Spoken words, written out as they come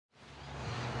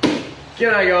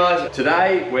G'day guys,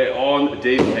 today we're on a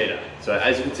diesel heater. So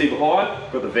as you can see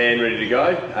behind, got the van ready to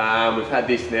go. We've had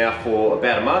this now for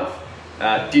about a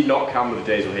month. Did not come with a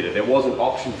diesel heater. There was an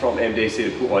option from MDC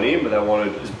to put one in, but they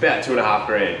wanted, it was about 2.5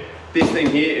 grand. This thing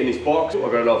here in this box, I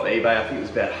got it off eBay, I think it was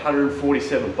about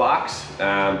 147 bucks,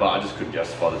 but I just couldn't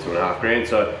justify the 2.5 grand.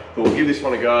 So we'll give this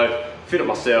one a go, fit it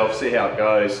myself, see how it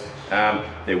goes.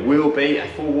 There will be a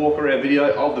full walk around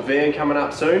video of the van coming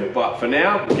up soon, but for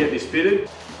now, we'll get this fitted.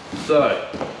 So,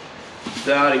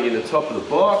 starting in the top of the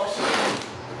box,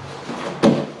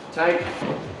 tank.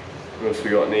 What else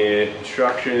we got in here?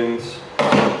 Instructions,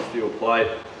 steel plate,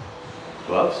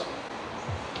 gloves.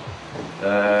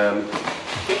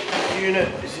 Unit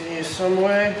is in here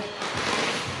somewhere.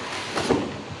 So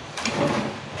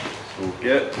we'll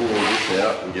get all of this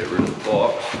out and get rid of the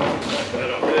box. Back that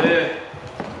up there.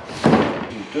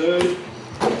 Good.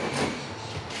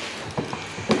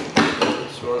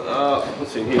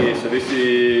 What's in here? So this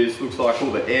is, looks like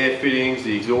all the air fittings,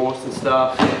 the exhaust and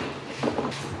stuff.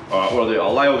 Alright, what I'll do,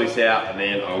 I'll lay all this out and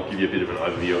then I'll give you a bit of an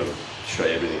overview and show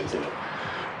you everything that's in it.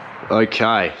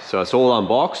 Okay, so it's all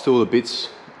unboxed, all the bits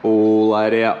all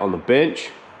laid out on the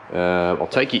bench. I'll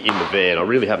take you in the van. I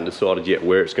really haven't decided yet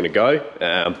where it's going to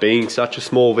go. Being such a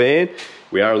small van,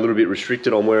 we are a little bit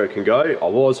restricted on where it can go. I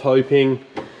was hoping,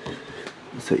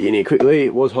 let's take you in here quickly,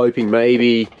 I was hoping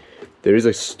maybe there is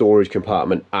a storage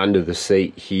compartment under the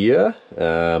seat here,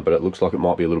 but it looks like it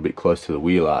might be a little bit close to the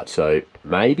wheel arch. So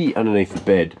maybe underneath the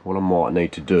bed, what I might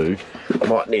need to do, I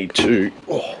might need to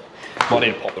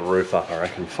pop the roof up, I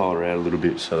reckon, fold around a little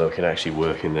bit so that I can actually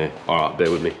work in there. All right, bear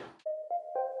with me.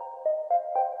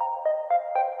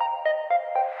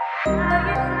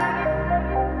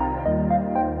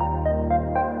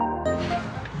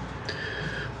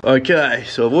 Okay,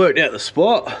 so I've worked out the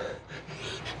spot.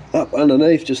 Up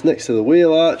underneath, just next to the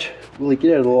wheel arch. Willie,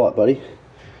 get out of the light, buddy.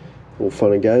 All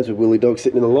fun and games with Willie dog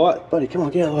sitting in the light. Buddy, come on,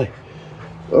 get out of the way.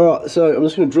 Alright, so I'm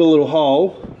just going to drill a little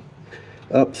hole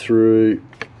up through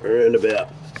around about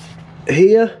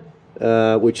here,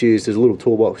 which is, there's a little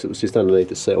toolbox that was just underneath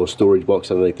the seat, or storage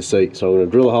box underneath the seat. So I'm going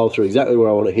to drill a hole through exactly where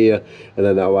I want it here, and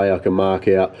then that way I can mark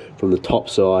out from the top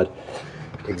side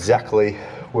exactly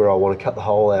where I want to cut the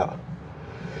hole out.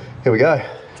 Here we go.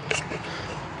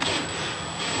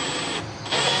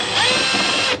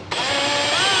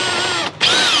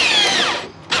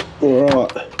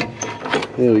 Alright,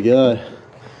 here we go.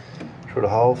 Drilled a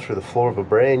hole through the floor of a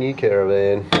brand new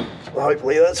caravan.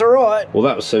 Hopefully that's alright. Well,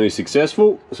 that was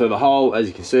semi-successful. So the hole, as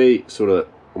you can see, sort of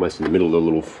almost in the middle of the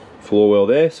little floor well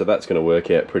there, so that's going to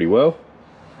work out pretty well.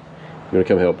 You want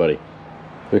to come help, buddy? You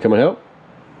want to come and help?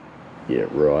 Yeah,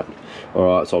 right.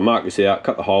 Alright, so I'll mark this out,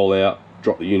 cut the hole out,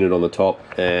 drop the unit on the top,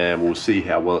 and we'll see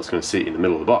how well it's going to sit in the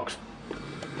middle of the box.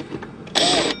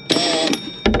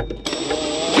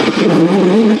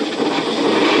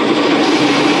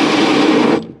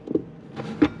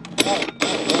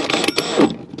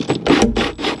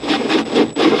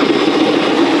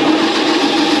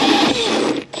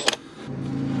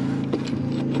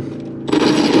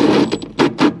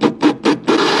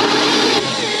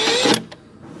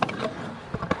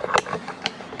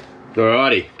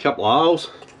 Alrighty, couple of holes.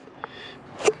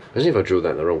 Imagine if I drilled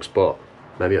that in the wrong spot.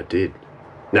 Maybe I did.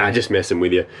 Nah, just messing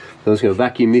with you. I'm just going to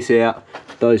vacuum this out.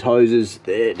 Those hoses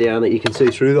there down that you can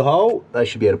see through the hole, they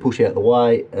should be able to push out the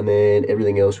way, and then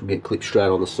everything else will get clipped straight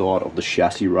on the side of the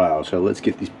chassis rail. So let's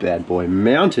get this bad boy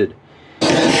mounted. So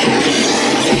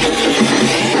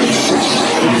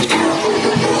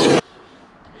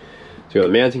we've got the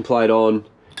mounting plate on,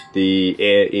 the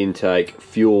air intake,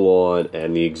 fuel line,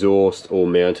 and the exhaust all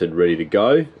mounted, ready to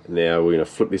go. Now we're going to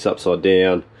flip this upside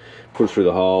down, put it through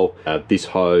the hole. This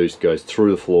hose goes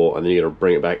through the floor, and then you're going to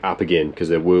bring it back up again, because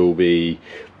there will be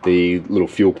the little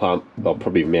fuel pump. I'll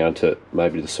probably mount it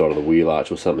maybe to the side of the wheel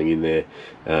arch or something in there.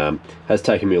 Has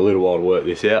taken me a little while to work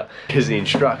this out, because the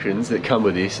instructions that come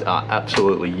with this are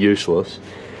absolutely useless.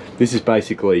 This is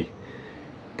basically,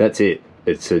 that's it.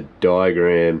 It's a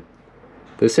diagram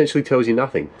that essentially tells you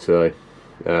nothing. So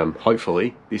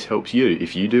hopefully this helps you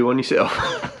if you do one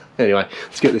yourself. Anyway,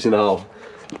 let's get this in the hole.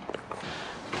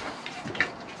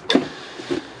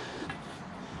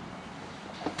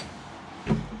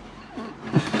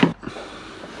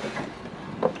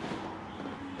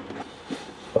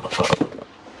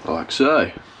 Like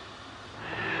so.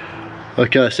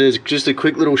 Okay, so there's just a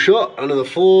quick little shot under the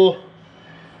floor.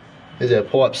 There's our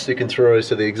pipe sticking through,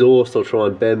 so the exhaust, I'll try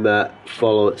and bend that,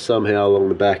 follow it somehow along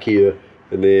the back here,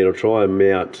 and then I'll try and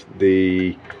mount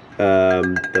the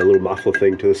little muffler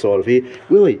thing to the side of here.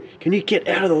 Willie, can you get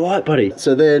out of the light, buddy?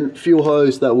 So then fuel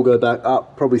hose, that will go back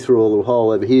up, probably through a little hole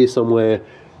over here somewhere,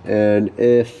 and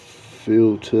if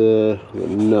filter. I've got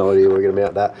no idea where we're going to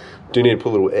mount that. Do need to put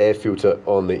a little air filter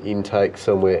on the intake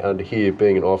somewhere under here.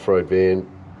 Being an off-road van,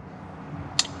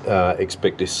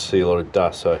 expect to see a lot of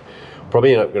dust, so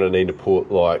probably end up going to need to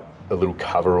put like a little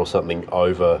cover or something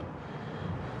over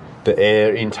the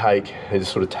air intake and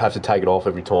just sort of have to take it off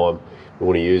every time we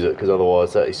want to use it, because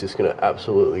otherwise that is just going to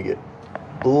absolutely get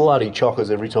bloody chockers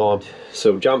every time.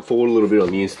 So jump forward a little bit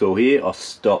on the install here. I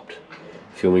stopped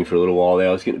filming for a little while there.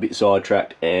 I was getting a bit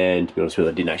sidetracked, and to be honest with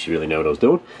you, I didn't actually really know what I was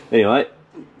doing. Anyway,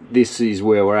 this is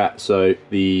where we're at. So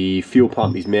the fuel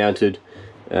pump is mounted,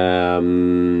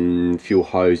 fuel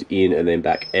hose in and then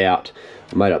back out.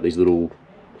 I made up these little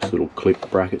clip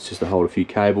brackets just to hold a few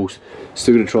cables.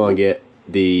 Still going to try and get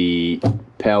the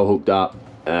power hooked up,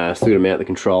 still going to mount the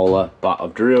controller, but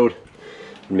I've drilled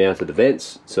and mounted the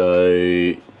vents.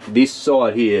 So this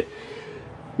side here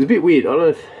is a bit weird. I don't know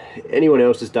if anyone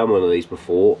else has done one of these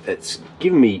before. It's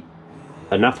given me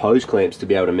enough hose clamps to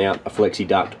be able to mount a flexi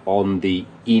duct on the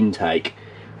intake,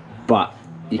 but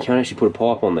you can't actually put a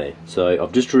pipe on there. So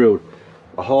I've just drilled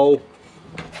a hole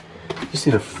just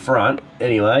in the front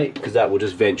anyway, because that will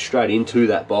just vent straight into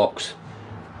that box,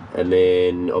 and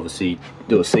then obviously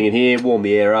do a thing in here, warm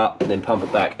the air up, and then pump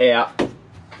it back out,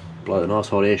 blow the nice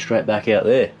hot air straight back out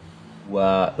there.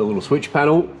 The little switch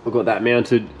panel, I've got that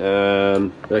mounted.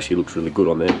 It actually looks really good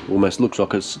on there, almost looks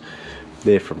like it's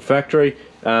there from factory.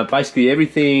 Basically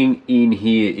everything in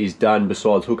here is done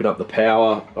besides hooking up the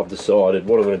power. I've decided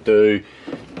what I'm going to do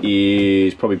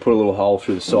is probably put a little hole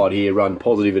through the side here, run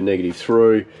positive and negative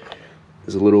through.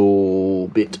 There's a little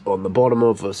bit on the bottom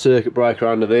of a circuit breaker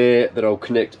under there that I'll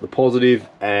connect to the positive,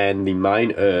 and the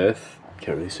main earth,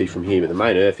 can't really see from here, but the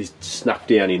main earth is snuck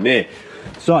down in there.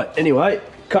 So anyway,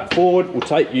 cut forward, we'll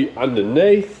take you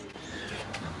underneath.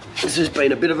 This has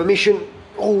been a bit of a mission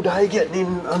all day getting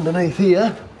in underneath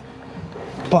here,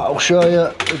 but I'll show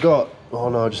you. We've got, oh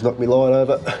no, I just knocked my light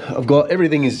over. I've got,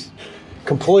 everything is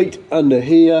complete under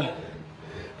here,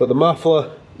 but the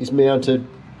muffler is mounted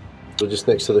just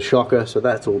next to the shocker, so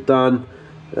that's all done.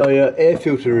 Oh yeah, air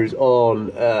filter is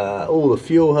on, all the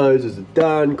fuel hoses are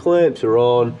done, clamps are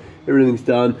on, everything's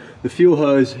done. The fuel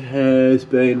hose has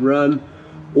been run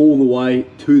all the way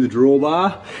to the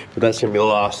drawbar, but that's going to be the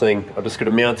last thing. I'm just going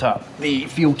to mount up the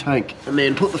fuel tank and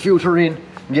then put the filter in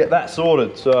and get that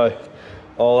sorted. So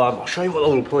I'll show you what the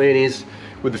little plan is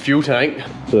with the fuel tank.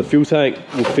 So the fuel tank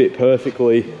will fit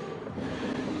perfectly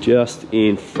just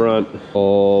in front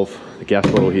of the gas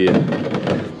bottle here.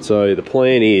 So the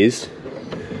plan is,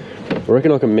 I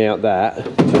reckon I can mount that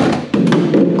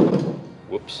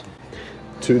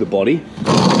to the body,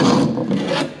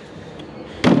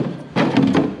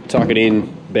 tuck it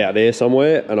in about there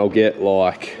somewhere, and I'll get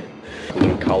like a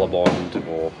little colour bond,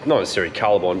 or not necessarily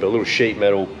colour bond, but a little sheet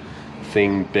metal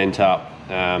thing bent up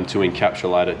to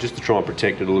encapsulate it, just to try and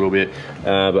protect it a little bit.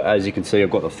 But as you can see, I've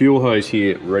got the fuel hose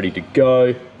here ready to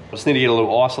go. I just need to get a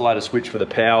little isolator switch for the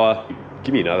power.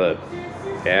 Give me another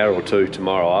hour or two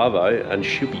tomorrow, Arvo, and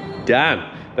she'll be done.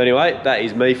 But anyway, that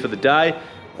is me for the day.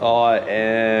 I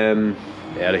am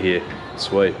out of here.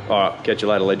 Sweet. All right, catch you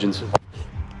later, legends.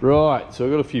 Right, so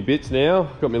I've got a few bits now.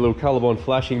 Got my little colour bond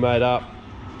flashing made up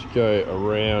to go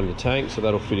around the tank, so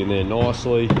that'll fit in there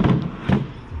nicely.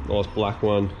 Nice black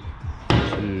one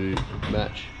to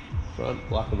match front,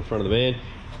 black on the front of the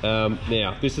van.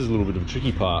 Now, this is a little bit of a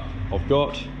tricky part. I've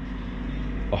got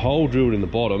a hole drilled in the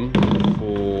bottom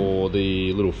for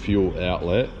the little fuel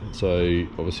outlet, so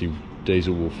obviously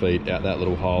diesel will feed out that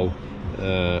little hole.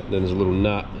 Then there's a little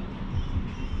nut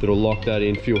that'll lock that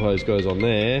in, fuel hose goes on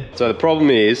there. So the problem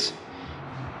is,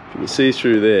 you can see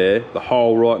through there, the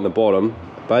hole right in the bottom,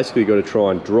 basically got to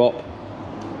try and drop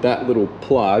that little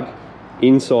plug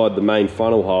inside the main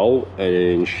funnel hole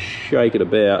and shake it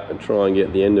about and try and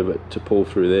get the end of it to pull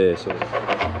through there. So,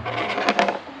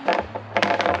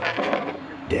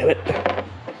 damn it.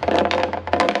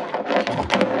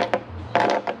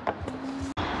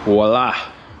 Voila,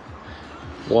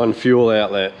 one fuel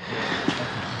outlet.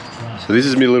 So this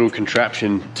is my little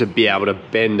contraption to be able to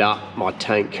bend up my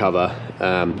tank cover.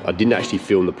 I didn't actually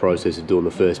film the process of doing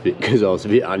the first bit because I was a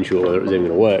bit unsure whether it was even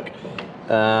going to work.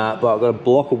 But I've got a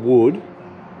block of wood,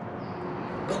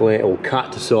 or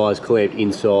cut to size, clamped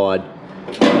inside,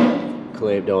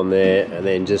 clamped on there, and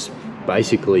then just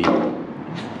basically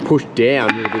push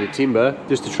down with a bit of timber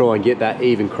just to try and get that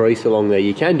even crease along there.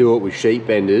 You can do it with sheet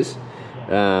benders,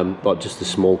 but just a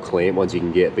small clamp ones you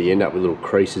can get, but you end up with little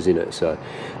creases in it. So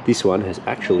this one has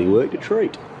actually worked a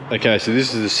treat. Okay, so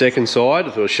this is the second side.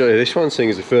 I thought I'd show you this one, seeing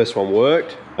as the first one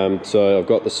worked. So I've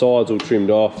got the sides all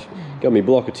trimmed off, got my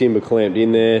block of timber clamped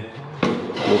in there.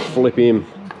 We'll flip him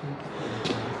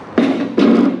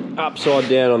upside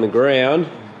down on the ground,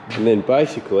 and then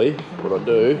basically what I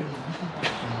do,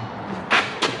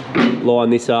 line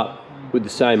this up with the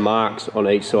same marks on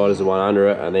each side as the one under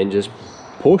it, and then just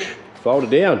push, fold it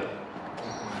down.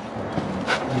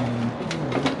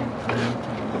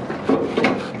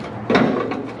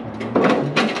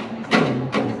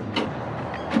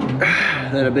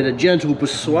 Then a bit of gentle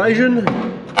persuasion.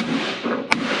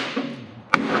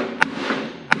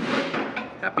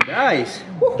 Happy days.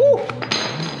 Woohoo!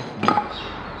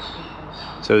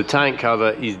 So the tank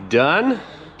cover is done.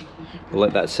 I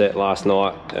let that set last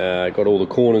night. Got all the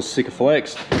corners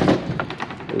Sikaflex.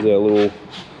 There's our little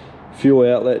fuel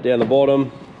outlet down the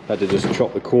bottom. Had to just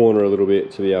chop the corner a little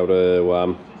bit to be able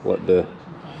to let the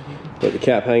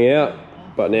cap hang out.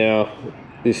 But now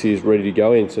this is ready to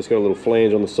go in. So it's got a little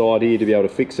flange on the side here to be able to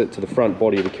fix it to the front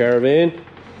body of the caravan.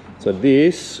 So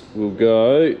this will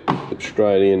go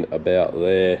straight in about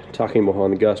there, tucking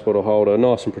behind the gas bottle holder,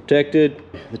 nice and protected.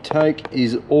 The tank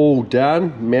is all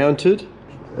done, mounted.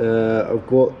 I've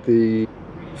got the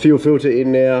fuel filter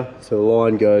in now, so the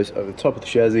line goes over the top of the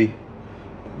chassis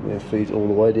and it feeds all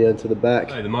the way down to the back.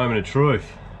 Okay, the moment of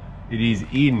truth. It is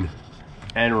in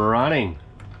and running.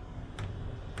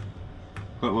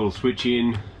 Got a little switch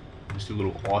in, just a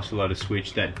little isolator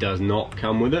switch that does not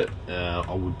come with it.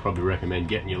 I would probably recommend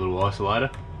getting your little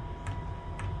isolator.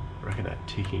 I reckon that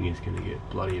ticking is going to get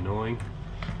bloody annoying.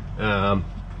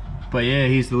 But yeah,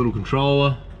 here's the little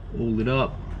controller, all lit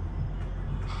up.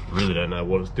 I really don't know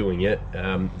what it's doing yet.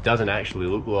 It doesn't actually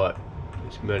look like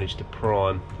it's managed to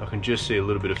prime. I can just see a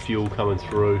little bit of fuel coming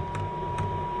through.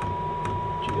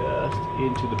 Just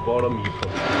into the bottom.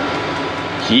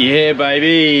 Yeah,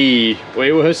 baby,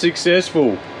 we were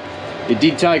successful. It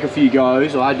did take a few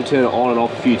goes. I had to turn it on and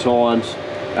off a few times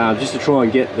just to try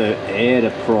and get the air to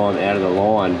prime out of the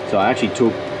line. So I actually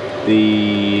took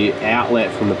the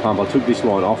outlet from the pump. I took this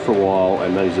line off for a while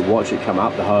and managed to watch it come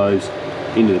up the hose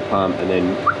into the pump and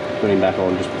then put it back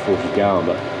on just before she's going.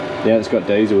 But now it's got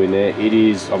diesel in there. It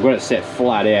is, I've got it set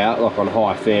flat out, like on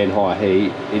high fan, high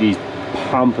heat. It is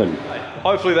pumping.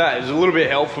 Hopefully that is a little bit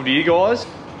helpful to you guys.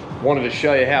 Wanted to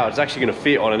show you how it's actually going to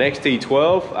fit on an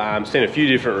XT12. Seen a few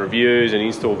different reviews and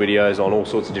install videos on all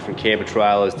sorts of different camper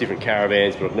trailers, different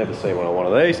caravans, but I've never seen one on one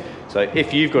of these. So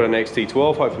if you've got an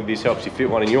XT12, hopefully this helps you fit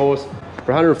one in yours.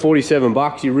 For 147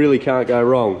 bucks, you really can't go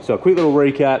wrong. So a quick little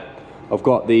recap. I've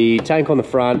got the tank on the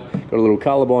front, got a little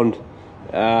ColourBond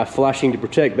flashing to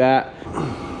protect that.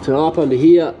 So up under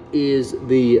here is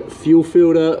the fuel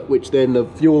filter, which then the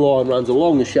fuel line runs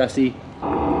along the chassis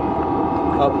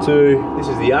up to, this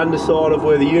is the underside of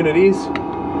where the unit is.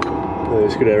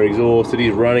 Let's get our exhaust. It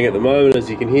is running at the moment,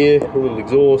 as you can hear. A little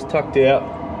exhaust tucked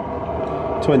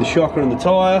out between the shocker and the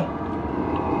tyre.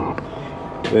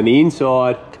 Then the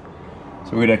inside,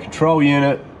 so we've got our control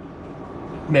unit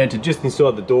mounted just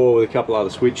inside the door with a couple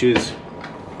other switches.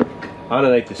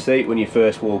 Underneath the seat when you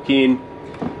first walk in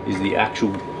is the actual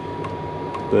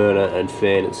burner and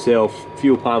fan itself.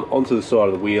 Fuel pump onto the side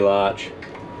of the wheel arch.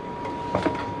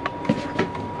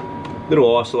 Little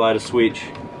isolator switch.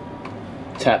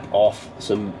 Tap off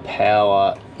some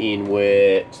power in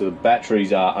where, so the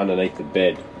batteries are underneath the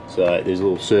bed. So there's a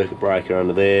little circuit breaker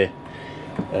under there.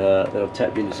 Then I've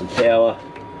tapped into some power.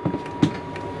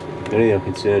 The only thing I'm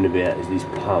concerned about is this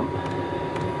pump.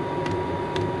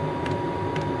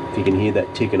 If you can hear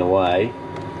that ticking away,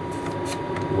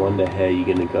 I wonder how you're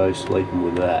going to go sleeping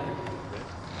with that.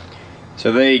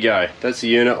 So there you go, that's the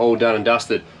unit all done and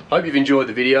dusted. Hope you've enjoyed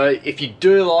the video. If you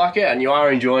do like it and you are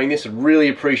enjoying this, I'd really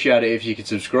appreciate it if you could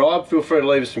subscribe. Feel free to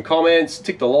leave us some comments,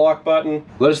 tick the like button.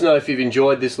 Let us know if you've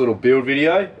enjoyed this little build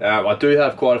video. I do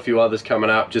have quite a few others coming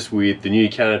up, just with the new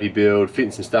canopy build,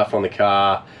 fitting some stuff on the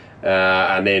car,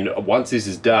 and then once this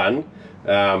is done,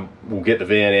 we'll get the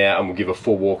van out and we'll give a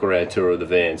full walk around tour of the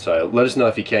van. So let us know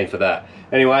if you're keen for that.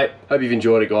 Anyway, hope you've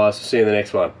enjoyed it, guys. See you in the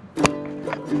next one.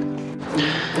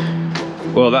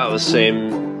 Well, that was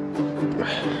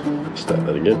start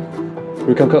that again.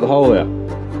 We can cut the hole out.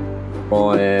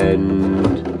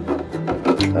 And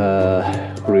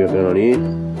what do we got going on here?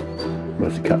 We'll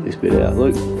have to cut this bit out.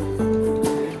 Look,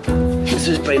 this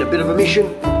has been a bit of a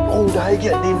mission all day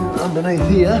getting in underneath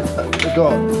here. I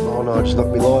got, oh no, I just knocked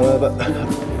my light over.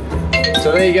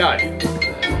 So there you go.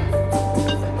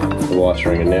 The light's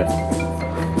ringing now.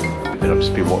 And I've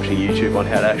just been watching YouTube on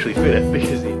how to actually fit it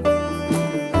because